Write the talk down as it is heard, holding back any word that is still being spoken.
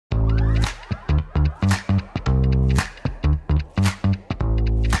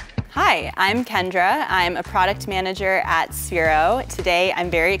Hi, I'm Kendra. I'm a product manager at Sphero. Today, I'm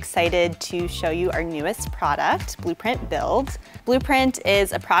very excited to show you our newest product, Blueprint Build. Blueprint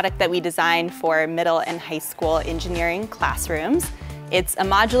is a product that we designed for middle and high school engineering classrooms. It's a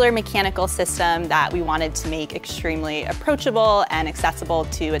modular mechanical system that we wanted to make extremely approachable and accessible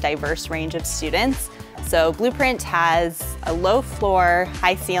to a diverse range of students. So Blueprint has a low floor,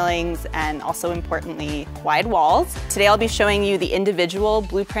 high ceilings, and also importantly, wide walls. Today I'll be showing you the individual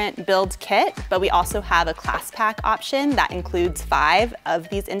Blueprint Build kit, but we also have a class pack option that includes 5 of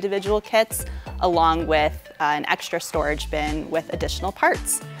these individual kits, along with an extra storage bin with additional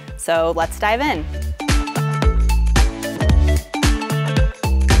parts. So let's dive in.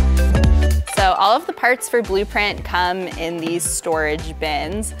 So all of the parts for Blueprint come in these storage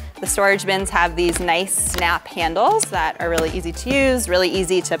bins. The storage bins have these nice snap handles that are really easy to use, really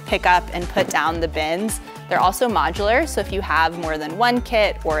easy to pick up and put down the bins. They're also modular, so if you have more than one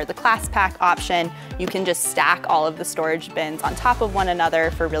kit or the class pack option, you can just stack all of the storage bins on top of one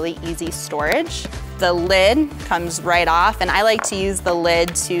another for really easy storage. The lid comes right off, and I like to use the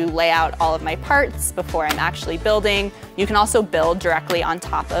lid to lay out all of my parts before I'm actually building. You can also build directly on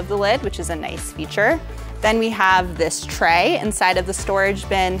top of the lid, which is a nice feature. Then we have this tray inside of the storage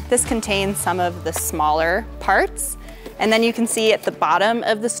bin. This contains some of the smaller parts. And then you can see at the bottom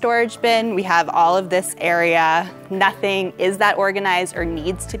of the storage bin, we have all of this area. Nothing is that organized or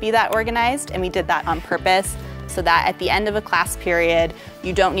needs to be that organized, and we did that on purpose so that at the end of a class period,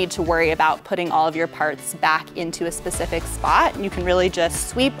 you don't need to worry about putting all of your parts back into a specific spot. You can really just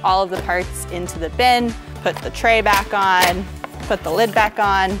sweep all of the parts into the bin, put the tray back on, put the lid back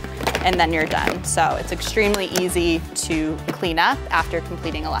on, and then you're done. So it's extremely easy to clean up after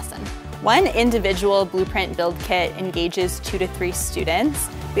completing a lesson. One individual Blueprint Build kit engages 2 to 3 students.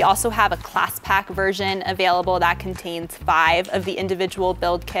 We also have a class pack version available that contains 5 of the individual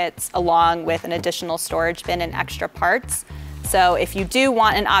build kits along with an additional storage bin and extra parts. So if you do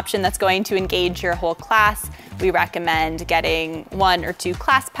want an option that's going to engage your whole class, we recommend getting 1 or 2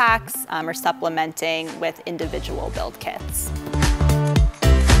 class packs or supplementing with individual build kits.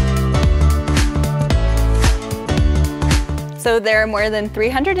 So there are more than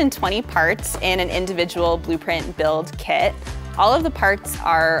 320 parts in an individual Blueprint Build kit. All of the parts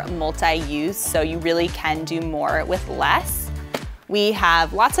are multi-use, so you really can do more with less. We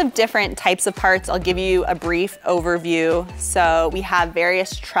have lots of different types of parts. I'll give you a brief overview. So we have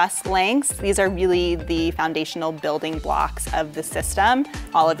various truss lengths. These are really the foundational building blocks of the system.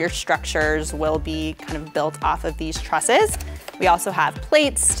 All of your structures will be kind of built off of these trusses. We also have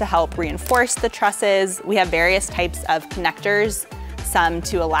plates to help reinforce the trusses. We have various types of connectors, some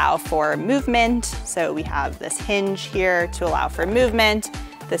to allow for movement. So we have this hinge here to allow for movement.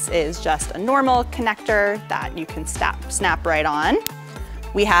 This is just a normal connector that you can snap right on.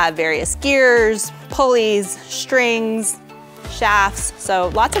 We have various gears, pulleys, strings, shafts, so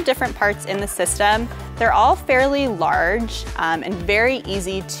lots of different parts in the system. They're all fairly large and very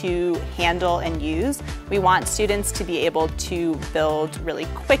easy to handle and use. We want students to be able to build really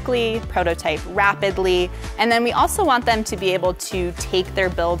quickly, prototype rapidly, and then we also want them to be able to take their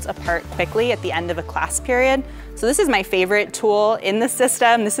builds apart quickly at the end of a class period. So this is my favorite tool in the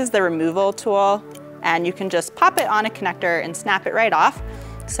system. This is the removal tool, and you can just pop it on a connector and snap it right off.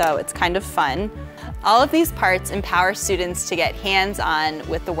 So it's kind of fun. All of these parts empower students to get hands-on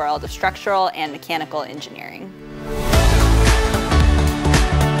with the world of structural and mechanical engineering.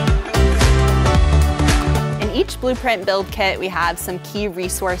 In each Blueprint Build kit, we have some key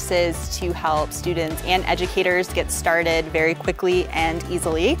resources to help students and educators get started very quickly and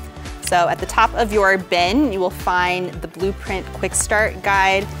easily. So at the top of your bin, you will find the Blueprint Quick Start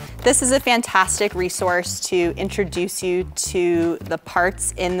Guide. This is a fantastic resource to introduce you to the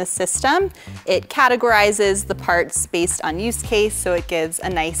parts in the system. It categorizes the parts based on use case, so it gives a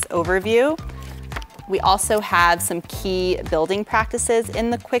nice overview. We also have some key building practices in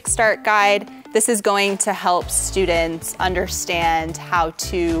the Quick Start Guide. This is going to help students understand how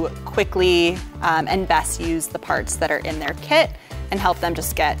to quickly and best use the parts that are in their kit and help them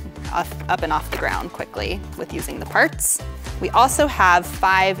just get up and off the ground quickly with using the parts. We also have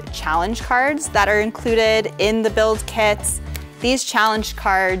 5 challenge cards that are included in the build kits. These challenge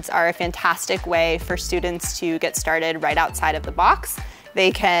cards are a fantastic way for students to get started right outside of the box.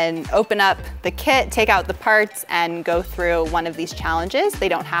 They can open up the kit, take out the parts, and go through one of these challenges. They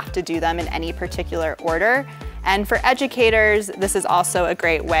don't have to do them in any particular order. And for educators, this is also a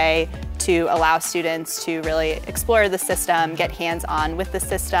great way to allow students to really explore the system, get hands-on with the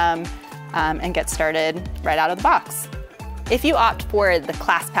system, and get started right out of the box. If you opt for the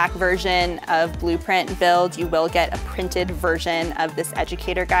class pack version of Blueprint Build, you will get a printed version of this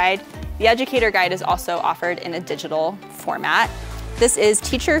educator guide. The educator guide is also offered in a digital format. This is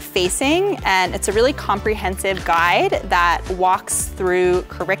teacher-facing, and it's a really comprehensive guide that walks through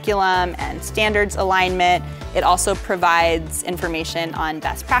curriculum and standards alignment. It also provides information on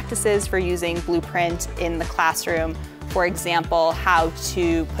best practices for using Blueprint in the classroom. For example, how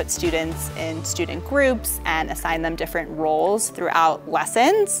to put students in student groups and assign them different roles throughout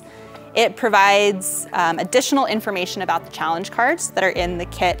lessons. It provides additional information about the challenge cards that are in the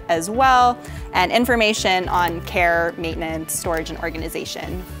kit as well, and information on care, maintenance, storage, and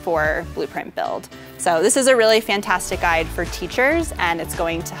organization for Blueprint Build. So this is a really fantastic guide for teachers, and it's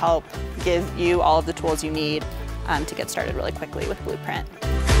going to help give you all of the tools you need to get started really quickly with Blueprint.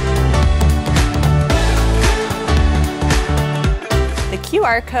 The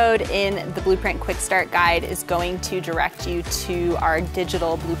QR code in the Blueprint Quick Start Guide is going to direct you to our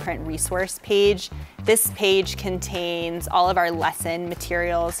digital Blueprint resource page. This page contains all of our lesson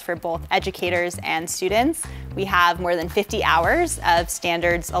materials for both educators and students. We have more than 50 hours of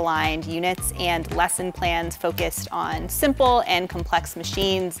standards-aligned units and lesson plans focused on simple and complex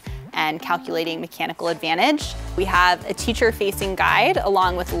machines and calculating mechanical advantage. We have a teacher-facing guide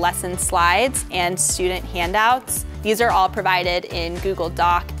along with lesson slides and student handouts. These are all provided in Google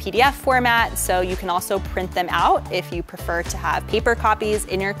Doc PDF format, so you can also print them out if you prefer to have paper copies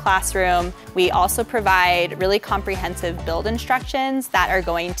in your classroom. We also provide really comprehensive build instructions that are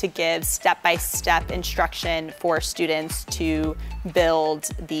going to give step-by-step instruction for students to build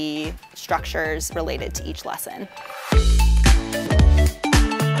the structures related to each lesson.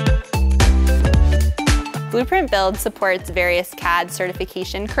 Blueprint Build supports various CAD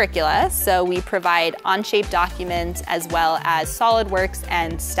certification curricula, so we provide Onshape documents as well as SolidWorks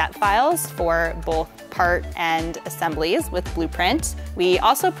and step files for both part and assemblies with Blueprint. We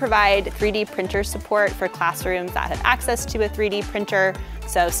also provide 3D printer support for classrooms that have access to a 3D printer,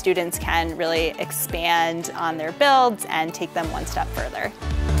 so students can really expand on their builds and take them one step further.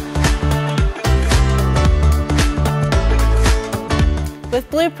 With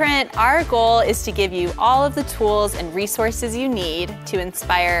Blueprint, our goal is to give you all of the tools and resources you need to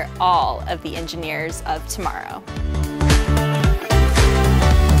inspire all of the engineers of tomorrow.